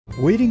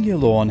Weeding your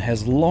lawn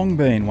has long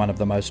been one of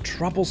the most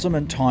troublesome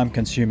and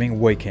time-consuming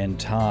weekend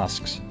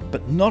tasks,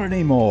 but not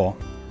anymore.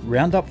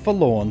 Roundup for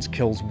Lawns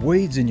kills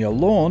weeds in your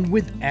lawn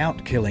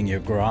without killing your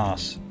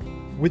grass.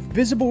 With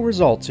visible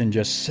results in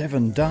just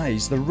 7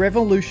 days, the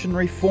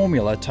revolutionary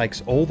formula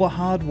takes all the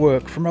hard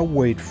work from a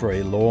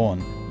weed-free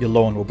lawn. Your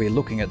lawn will be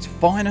looking its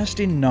finest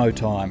in no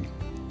time.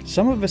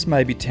 Some of us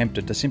may be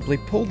tempted to simply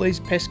pull these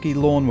pesky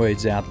lawn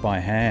weeds out by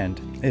hand.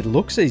 It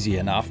looks easy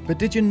enough, but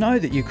did you know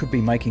that you could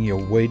be making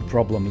your weed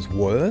problems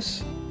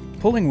worse?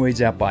 Pulling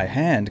weeds out by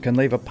hand can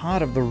leave a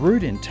part of the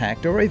root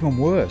intact, or even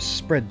worse,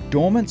 spread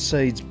dormant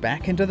seeds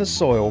back into the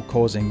soil,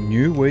 causing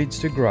new weeds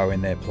to grow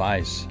in their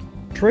place.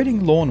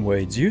 Treating lawn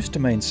weeds used to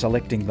mean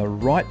selecting the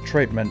right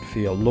treatment for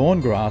your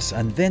lawn grass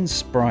and then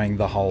spraying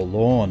the whole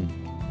lawn.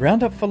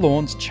 Roundup for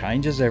Lawns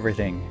changes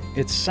everything.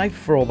 It's safe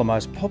for all the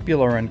most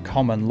popular and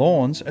common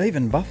lawns,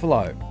 even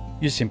buffalo.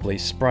 You simply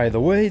spray the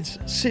weeds,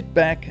 sit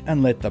back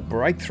and let the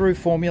breakthrough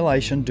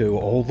formulation do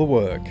all the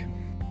work.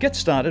 Get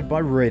started by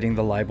reading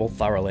the label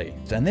thoroughly,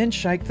 and then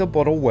shake the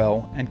bottle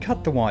well and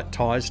cut the white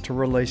ties to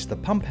release the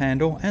pump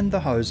handle and the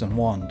hose and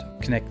wand.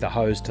 Connect the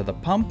hose to the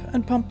pump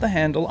and pump the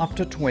handle up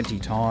to 20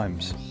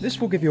 times. This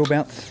will give you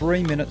about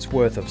 3 minutes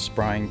worth of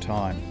spraying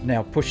time.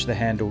 Now push the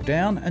handle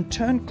down and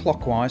turn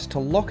clockwise to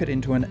lock it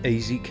into an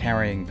easy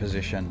carrying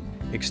position.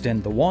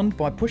 Extend the wand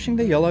by pushing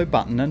the yellow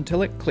button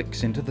until it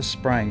clicks into the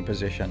spraying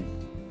position.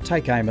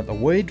 Take aim at the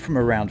weed from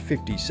around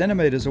 50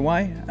 centimeters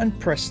away and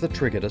press the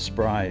trigger to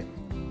spray.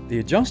 The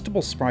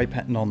adjustable spray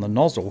pattern on the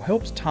nozzle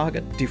helps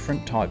target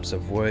different types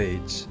of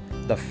weeds.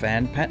 The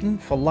fan pattern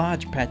for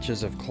large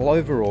patches of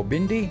clover or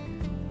bindi,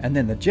 and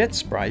then the jet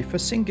spray for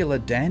singular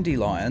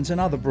dandelions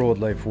and other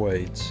broadleaf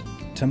weeds.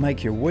 To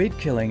make your weed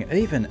killing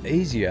even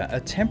easier,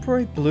 a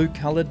temporary blue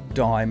coloured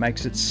dye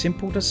makes it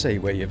simple to see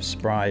where you've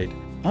sprayed.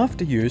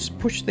 After use,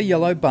 push the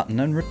yellow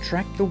button and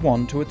retract the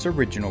wand to its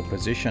original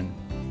position.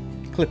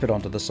 Clip it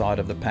onto the side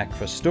of the pack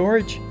for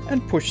storage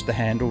and push the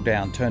handle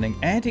down, turning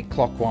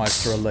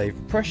anti-clockwise to relieve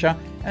pressure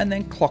and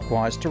then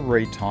clockwise to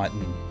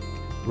retighten.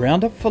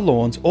 Roundup for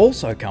Lawns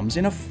also comes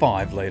in a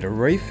 5 litre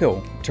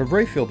refill. To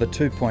refill the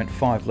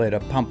 2.5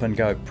 litre pump and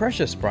go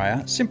pressure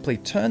sprayer, simply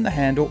turn the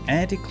handle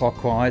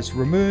anti-clockwise,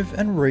 remove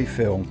and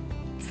refill.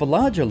 For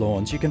larger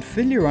lawns, you can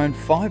fill your own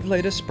 5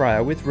 litre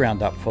sprayer with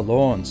Roundup for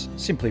Lawns.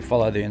 Simply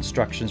follow the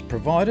instructions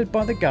provided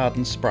by the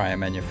garden sprayer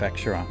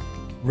manufacturer.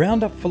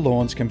 Roundup for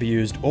Lawns can be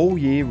used all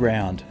year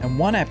round, and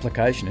one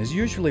application is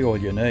usually all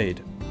you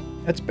need.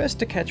 It's best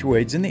to catch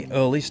weeds in the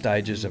early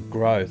stages of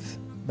growth.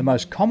 The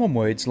most common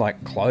weeds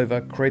like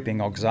clover,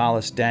 creeping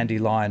oxalis,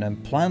 dandelion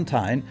and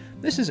plantain,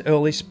 this is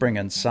early spring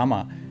and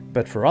summer,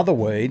 but for other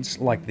weeds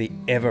like the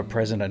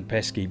ever-present and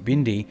pesky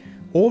bindi,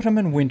 autumn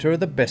and winter are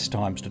the best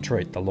times to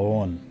treat the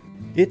lawn.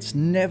 It's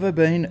never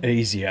been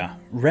easier.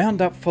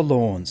 Roundup for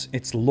Lawns,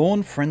 it's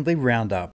lawn-friendly Roundup.